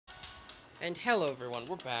And hello everyone,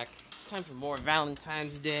 we're back. It's time for more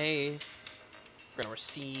Valentine's Day. We're gonna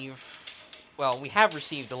receive... Well, we have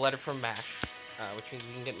received a letter from Mash, which means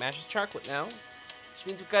we can get Mash's chocolate now. Which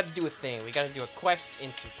means we've got to do a thing. We gotta do a quest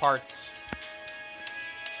in some parts.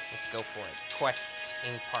 Let's go for it. Quests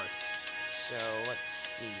in parts. So, let's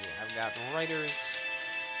see. I've got writers...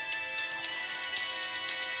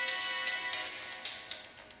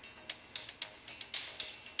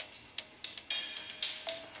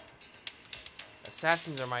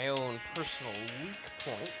 Assassins are my own personal weak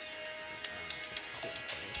point. So that's cool.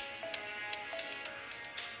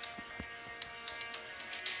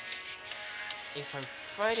 If I'm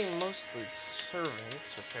fighting mostly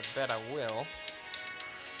servants, which I bet I will,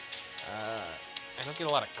 I don't get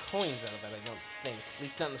a lot of coins out of that, I don't think. At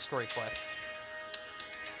least not in the story quests.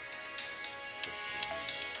 So let's see.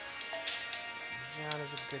 John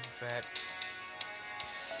is a good bet.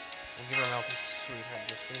 We'll give her a Melty Sweetheart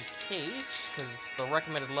just in case, because the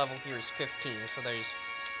recommended level here is 15, so there's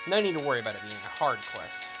no need to worry about it being a hard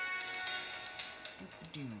quest.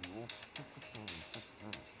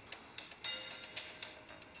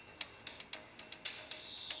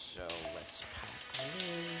 So let's pack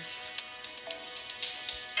Liz.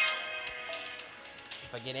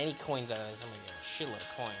 If I get any coins out of this, I'm gonna get a shitload of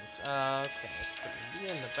coins. Okay, let's put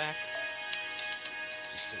Leah in the back,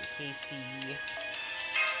 just in case he...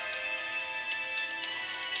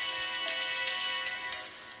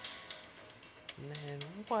 And then,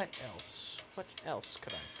 what else? What else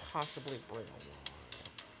could I possibly bring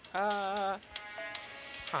along?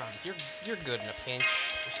 Hans, you're good in a pinch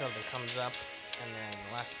if something comes up. And then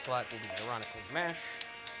the last slot will be ironically Mash.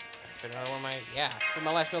 Can I fit another one of my... Yeah, for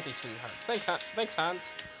my last Melty Sweetheart. Thanks, Hans.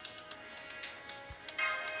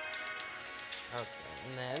 Okay,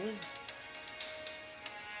 and then...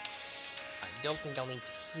 I don't think I'll need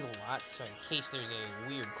to heal a lot, so in case there's a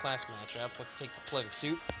weird class matchup, let's take the Plug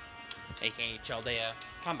Suit. AKA Chaldea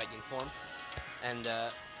combat uniform, and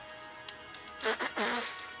sorry,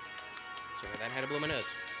 that had to blow my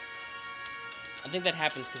nose. I think that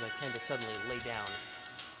happens because I tend to suddenly lay down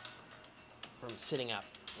from sitting up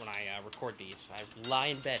when I record these. I lie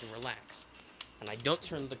in bed and relax, and I don't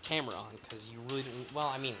turn the camera on because you really don't. Well,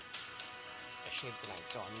 I mean, I shaved tonight,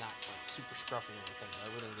 so I'm not like super scruffy or anything. I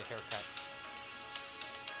really need a haircut.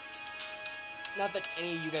 Not that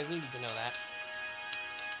any of you guys needed to know that.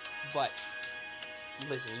 But,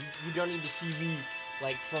 listen, you don't need to see me,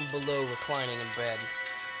 like, from below reclining in bed.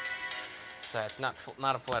 So it's not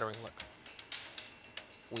a flattering look.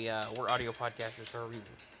 We're audio podcasters for a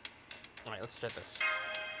reason. Alright, let's start this.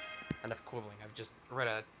 Enough quibbling. I've just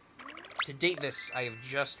read to date this, I have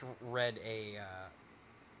just read a,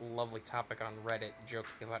 lovely topic on Reddit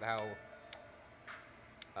joking about how,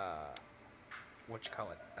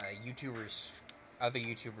 other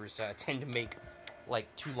YouTubers, tend to make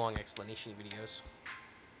like too long explanation videos.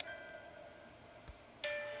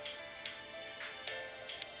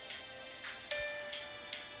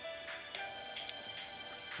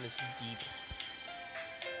 This is deep.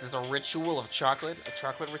 Is this a ritual of chocolate? A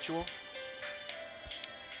chocolate ritual?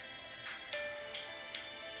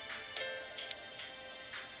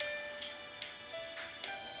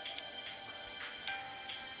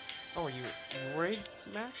 Oh, are you worried,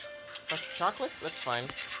 Mash? About your chocolates? That's fine.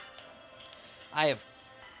 I have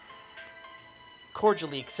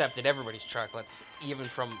cordially accepted everybody's chocolates, even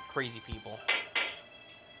from crazy people.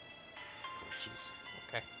 Oh, jeez.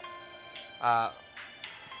 Okay.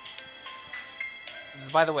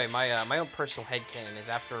 By the way, my own personal headcanon is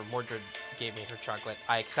after Mordred gave me her chocolate,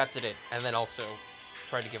 I accepted it, and then also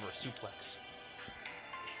tried to give her a suplex.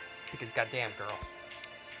 Because goddamn, girl.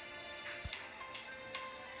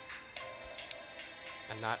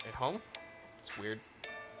 I'm not at home? It's weird.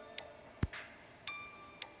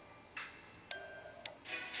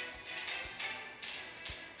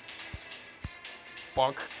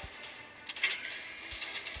 Bonk.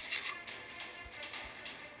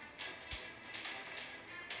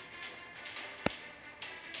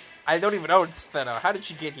 I don't even know it's Feno. How did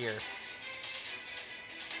she get here?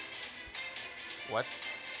 What?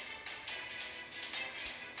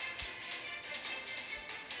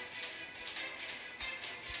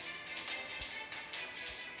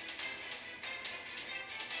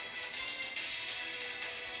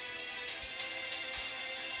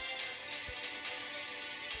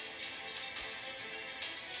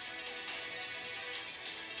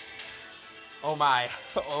 Oh my.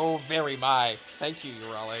 Oh, very my. Thank you,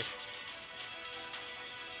 Urale.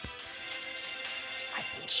 I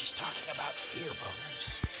think she's talking about fear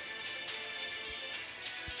boners.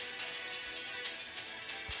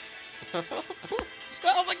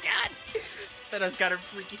 Oh my god! Steno's got her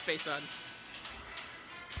freaky face on.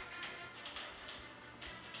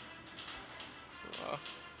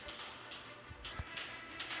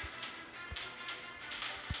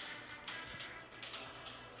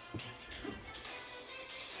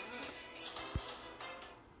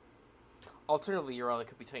 Alternatively, you're all that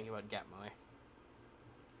could be thinking about Gatmai.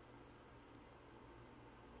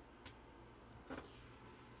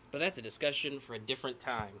 But that's a discussion for a different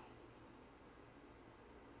time.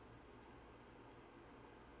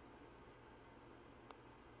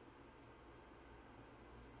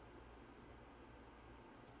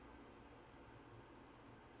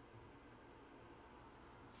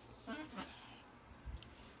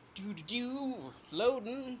 Do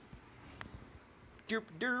loading. Derp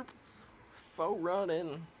derp. Faux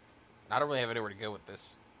running. I don't really have anywhere to go with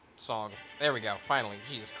this song. There we go. Finally.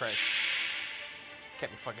 Jesus Christ.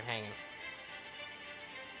 Kept me fucking hanging.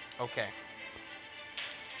 Okay.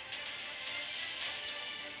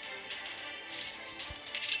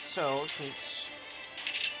 So, since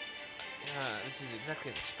this is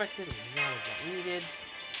exactly as expected, and Jean is not needed,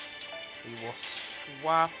 we will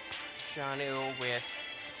swap Janu with...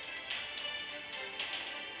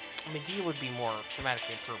 I mean, D would be more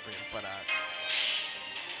thematically appropriate, but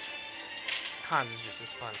Hans is just as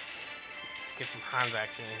fun. Let's get some Hans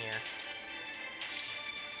action in here.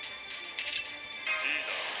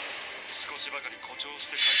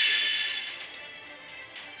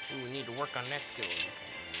 Ooh, we need to work on that skill. Okay.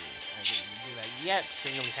 I didn't do that yet.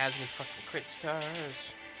 Still nobody has any fucking crit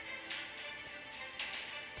stars.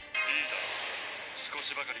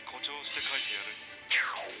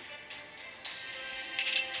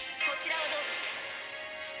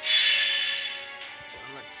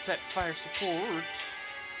 Let's set fire support.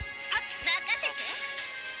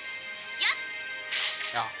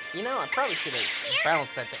 Oh, you know, I probably should have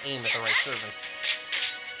balanced that to aim at the right servants.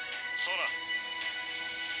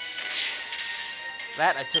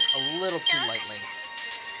 That I took a little too lightly.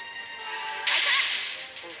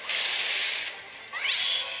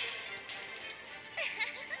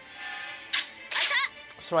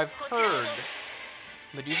 So I've heard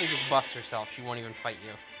Medusa just buffs herself. She won't even fight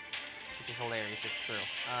you. Which is hilarious if true.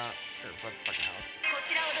 Sure, what the fuck, Alex?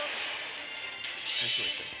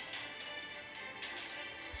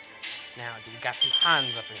 Now, do we got some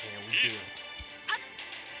Hans up in here? We do.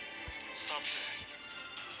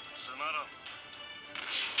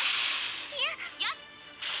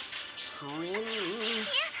 Trim.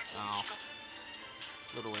 Oh.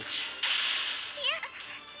 Little waste.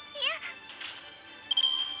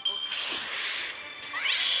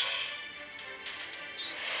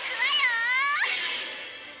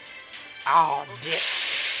 Oh,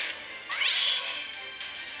 dicks.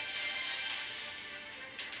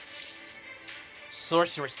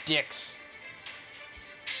 Sorceress dicks.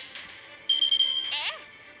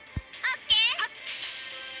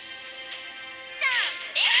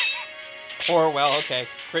 Or, well, okay.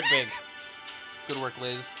 Crit big. Good work,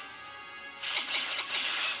 Liz.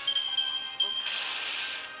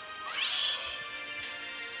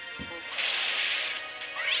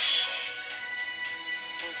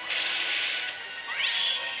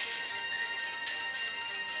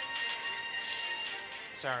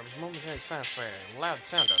 Sorry, it was momentarily silent for a loud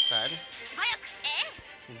sound outside.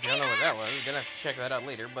 Don't know what that was. You're gonna have to check that out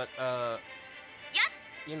later, but,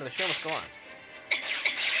 you know, the show must go on.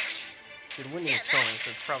 It's been windy and storming,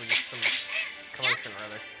 so it's probably just some commotion or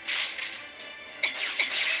other.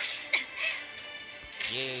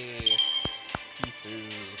 Yay.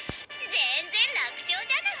 Pieces.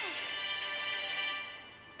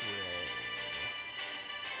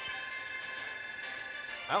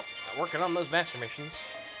 Well, working on those master missions.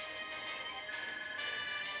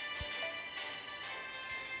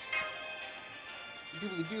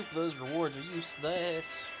 Doobly doop, those rewards are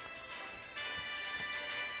useless.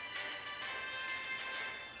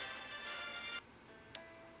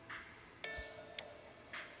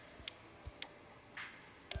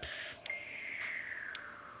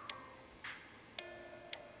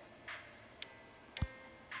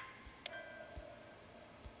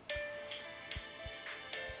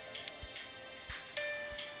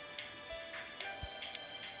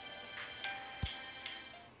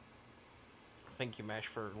 Thank you, Mash,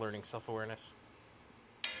 for learning self-awareness.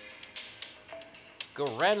 Go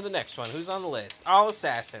right to the next one. Who's on the list? All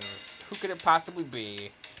assassins. Who could it possibly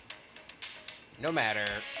be? No matter.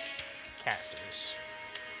 Casters.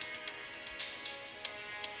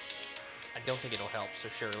 I don't think it'll help, so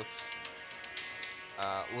sure,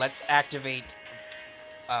 let's activate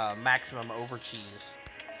maximum overcheese.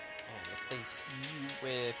 And replace you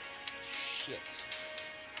with shit.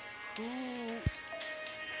 Who...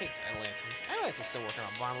 I think it's Valentine. Valentine's still working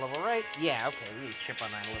on bond level, right? Yeah, okay, we need to chip on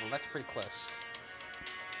that a little. That's pretty close.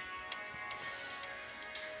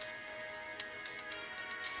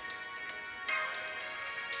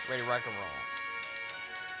 Ready to rock and roll.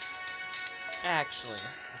 Actually,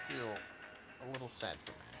 I feel a little sad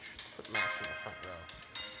for Mash. Let's put Mash in the front row.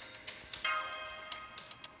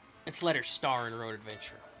 Let's let her star in Road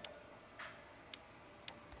Adventure.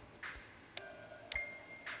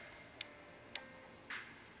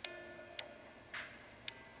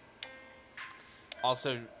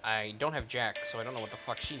 Also, I don't have Jack, so I don't know what the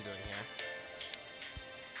fuck she's doing here.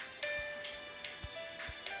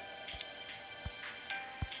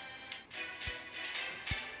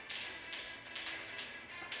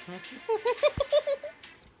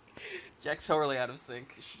 Jack's totally out of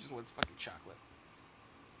sync. She just wants fucking chocolate.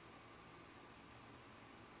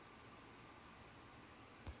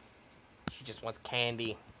 She just wants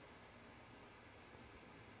candy.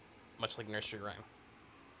 Much like nursery rhyme.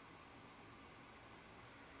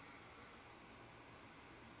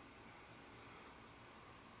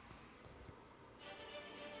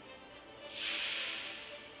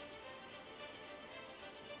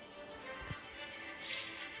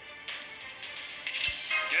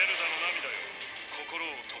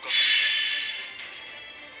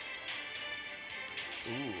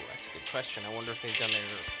 Ooh, that's a good question. I wonder if they've done their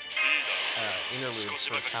interludes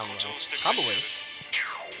for Town Low. Probably.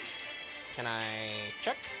 Can I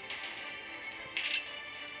check?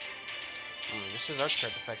 This is Arch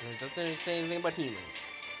Card's effect, and it doesn't say anything about healing.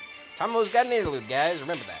 Town Low's got an interlude, guys.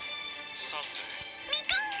 Remember that.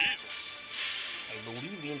 I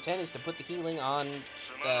believe the intent is to put the healing on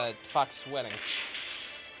Fox's wedding.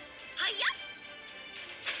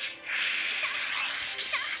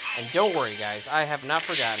 And don't worry, guys, I have not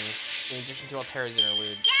forgotten, in addition to Altera's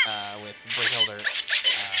interlude with Brynhilder,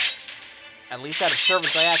 at least out of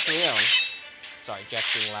servants I actually own. Sorry,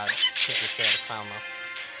 Jack's being loud. Kick the shit out of Town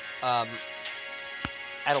Low.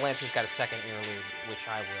 Atalanta's got a second interlude, which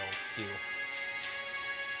I will do.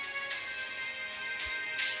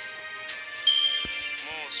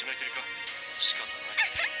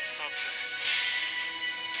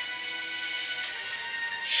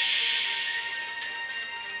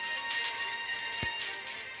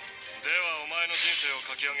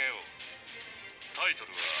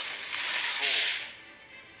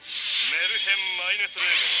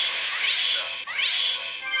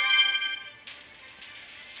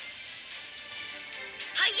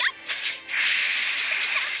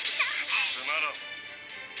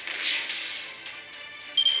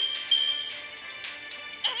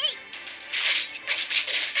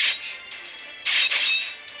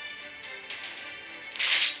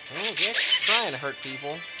 Oh, Jack's trying to hurt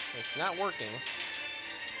people. It's not working.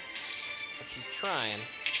 But she's trying.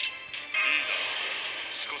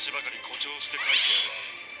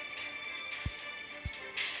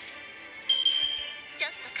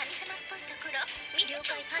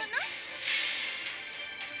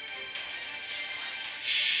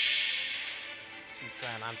 She's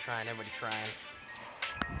trying, I'm trying, everybody trying.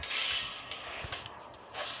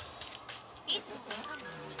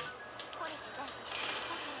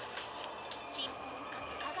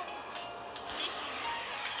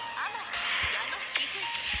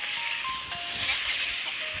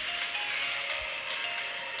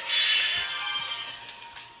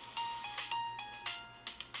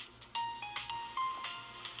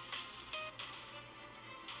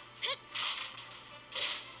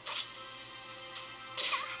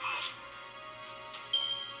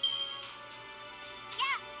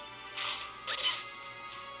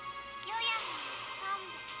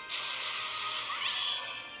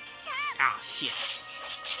 Ah, shit.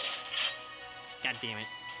 God damn it.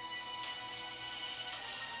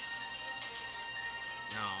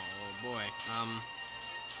 Oh, boy.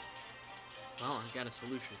 Well, I've got a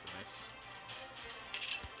solution for this.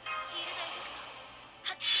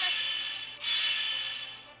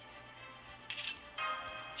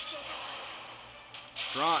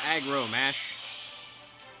 Draw aggro, Mash.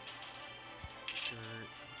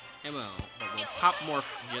 MO, but we'll pop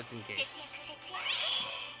morph just in case.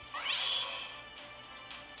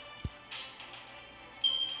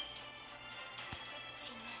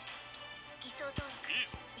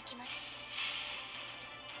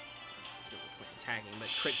 Attacking, but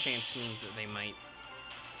crit chance means that they might,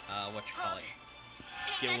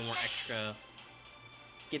 get a little more extra,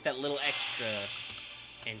 get that little extra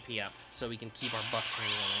NP up, so we can keep our buff train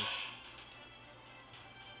going.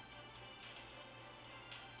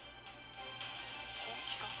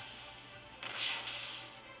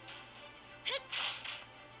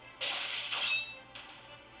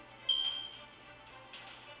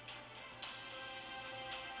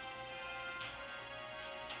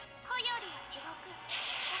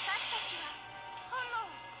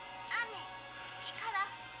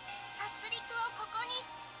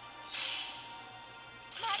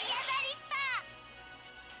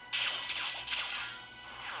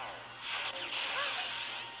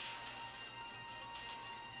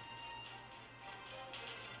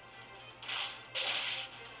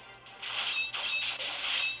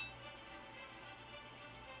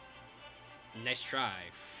 Nice try,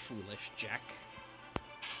 foolish Jack.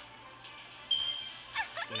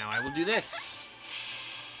 Now I will do this.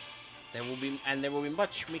 There will be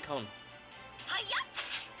much Mikon.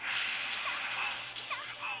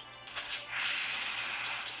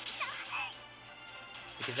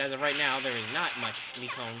 Because as of right now, there is not much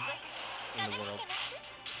Mikon in the world.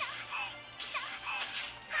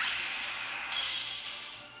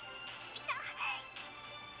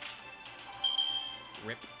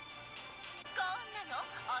 Rip.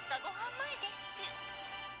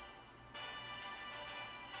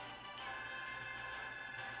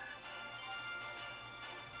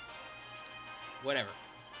 Whatever.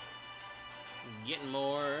 Getting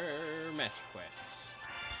more master quests.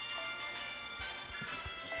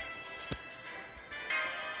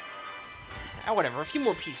 Whatever. A few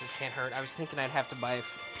more pieces can't hurt. I was thinking I'd have to buy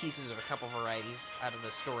pieces of a couple varieties out of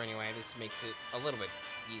the store anyway. This makes it a little bit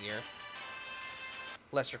easier.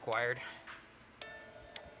 Less required.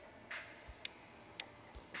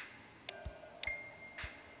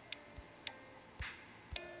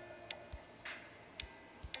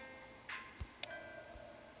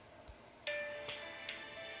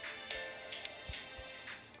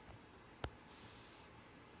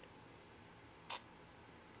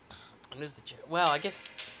 And there's the Jack. Well, I guess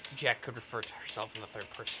Jack could refer to herself in the third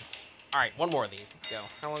person. Alright, one more of these. Let's go.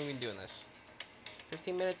 How long have we been doing this?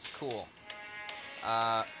 15 minutes? Cool.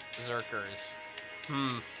 Zerkers.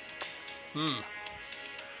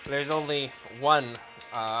 There's only one,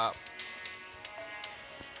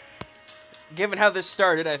 given how this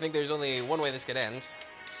started, I think there's only one way this could end.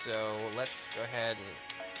 So, let's go ahead and,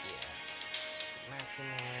 yeah, let's match in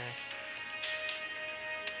there.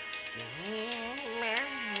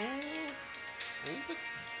 We can put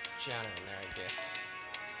Jono in there, I guess.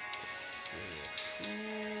 Let's see.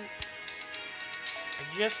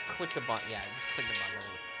 I just clicked a button. Yeah, I just clicked a button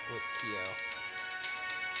with Kyo.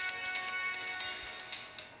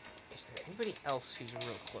 Is there anybody else who's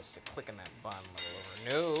real close to clicking that button level over?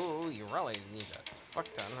 No, you really need a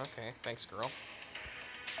fuck ton. Okay, thanks, girl.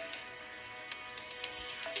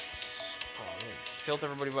 Oh, filter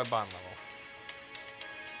everybody by bond level.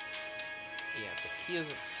 Yeah, so Kyo's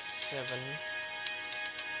at 7.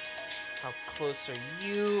 How close are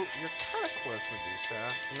you? You're kind of close,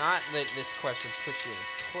 Medusa. Not that this quest would push you any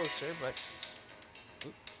closer, but...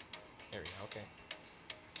 Oop. There we go, okay.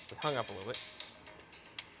 We hung up a little bit.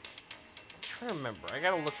 I'm trying to remember. I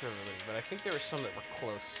gotta look through everybody, but I think there were some that were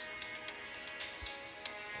close.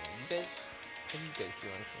 You guys... How are you guys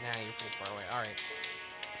doing? Nah, you're pretty far away. Alright.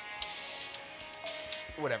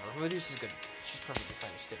 Whatever. Medusa's good. She's perfectly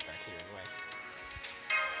fine to stick back here anyway.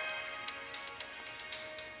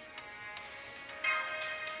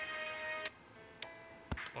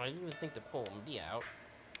 I didn't even think to pull MD out.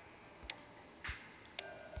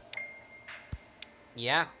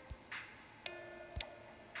 Yeah.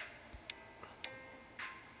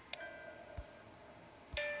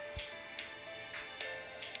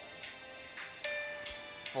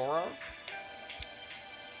 Foro?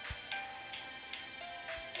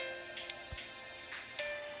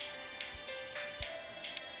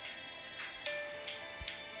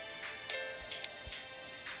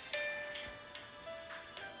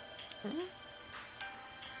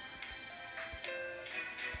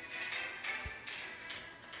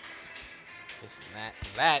 This and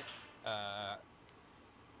that,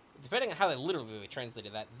 depending on how they literally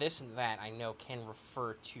translated that, this and that I know can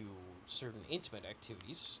refer to certain intimate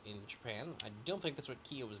activities in Japan. I don't think that's what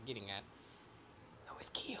Kyo was getting at. Though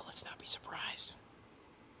with Kyo, let's not be surprised.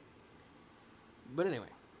 But anyway,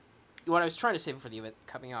 what I was trying to say before the event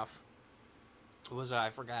cut me off was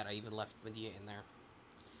I forgot I even left Medea in there.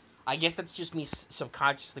 I guess that's just me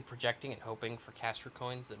subconsciously projecting and hoping for caster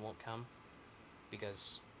coins that won't come.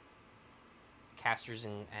 Because casters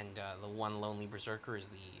and the one lonely berserker is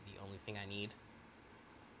the only thing I need.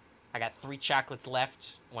 I got 3 chocolates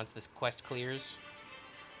left once this quest clears.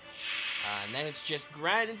 And then it's just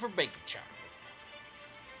grinding for bacon chocolate.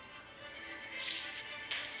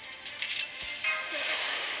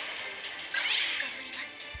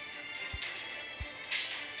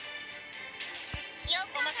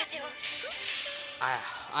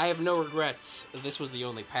 I have no regrets. This was the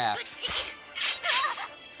only path.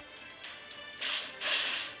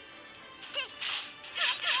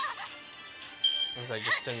 As I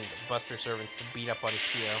just send Buster servants to beat up on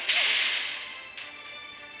Kyo.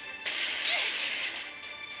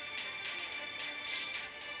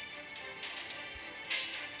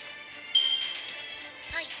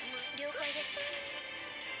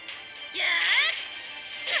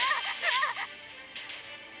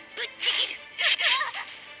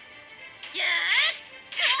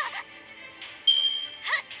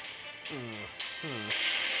 Could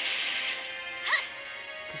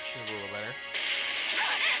choose a little better.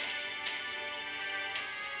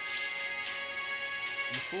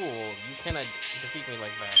 You fool, you cannot defeat me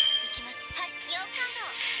like that.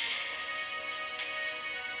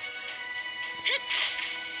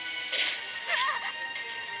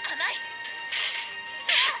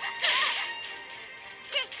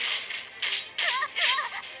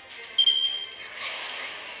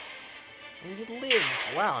 And you lived!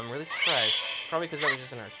 Wow, I'm really surprised. Probably because that was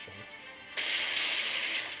just an arts chain.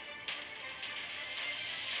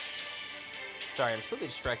 Sorry, I'm slightly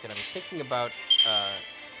distracted. I'm thinking about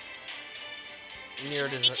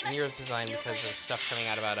Nero's design because of stuff coming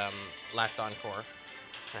out about Last Encore.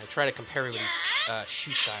 And I try to compare everybody's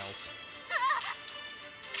shoe styles.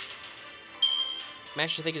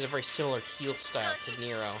 Mash, I think, is a very similar heel style to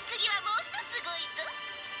Nero.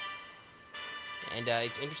 And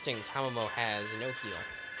it's interesting, Tamamo has no heel.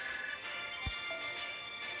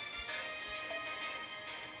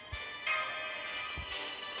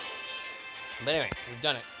 But anyway, we've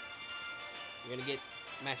done it. We're gonna get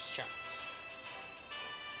mashed chocolates.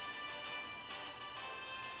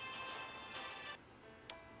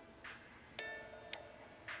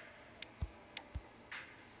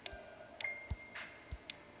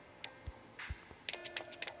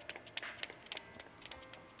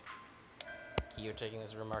 You're taking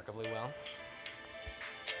this remarkably well.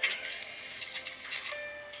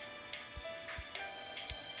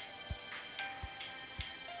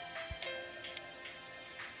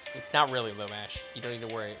 It's not really low mash. You don't need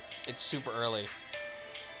to worry. It's super early.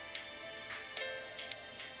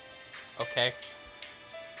 Okay.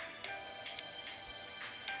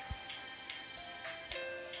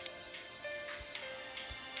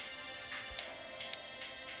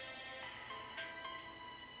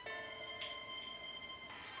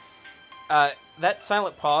 That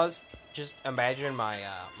silent pause, just imagine my,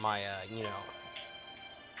 you know,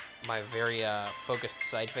 my very, focused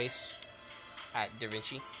side face at Da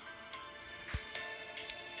Vinci.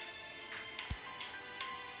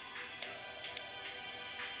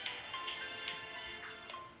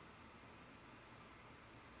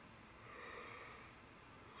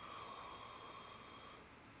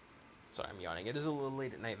 Sorry, I'm yawning. It is a little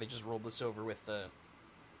late at night. They just rolled this over with the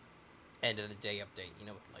end of the day update, you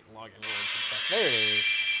know, with like login rules and stuff. There it is.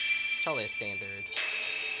 It's all standard.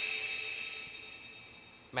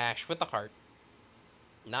 Mash with the heart.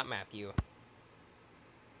 Not Matthew.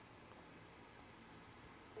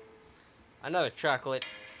 Another chocolate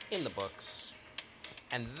in the books.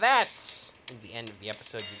 And that is the end of the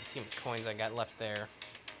episode. You can see how many coins I got left there.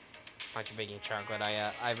 Bunch of baking chocolate.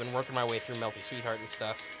 I've been working my way through Melty Sweetheart and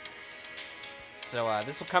stuff. So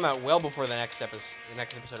this will come out well before the next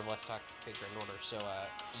episode of Let's Talk Fate Grand Order. So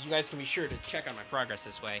you guys can be sure to check on my progress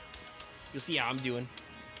this way. You'll see how I'm doing.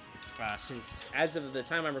 Since as of the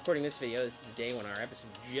time I'm recording this video, this is the day when our episode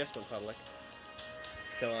just went public.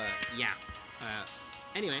 So yeah.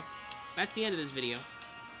 Anyway, that's the end of this video.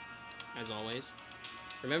 As always,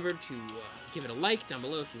 remember to give it a like down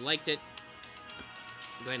below if you liked it.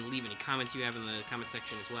 Go ahead and leave any comments you have in the comment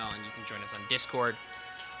section as well, and you can join us on Discord,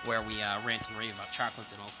 where we rant and rave about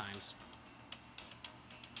chocolates at all times.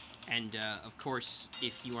 And, of course,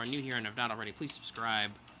 if you are new here and have not already, please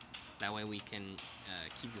subscribe. That way we can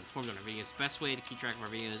keep you informed on our videos. Best way to keep track of our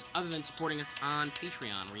videos, other than supporting us on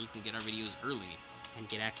Patreon, where you can get our videos early and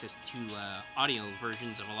get access to audio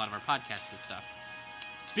versions of a lot of our podcasts and stuff.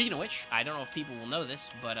 Speaking of which, I don't know if people will know this,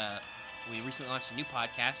 but we recently launched a new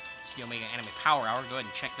podcast, Studio Omega Anime Power Hour. Go ahead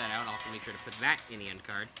and check that out. I'll have to make sure to put that in the end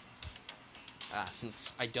card.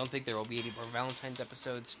 Since I don't think there will be any more Valentine's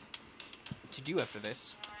episodes to do after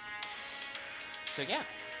this. So yeah,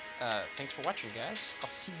 thanks for watching, guys. I'll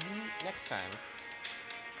see you next time.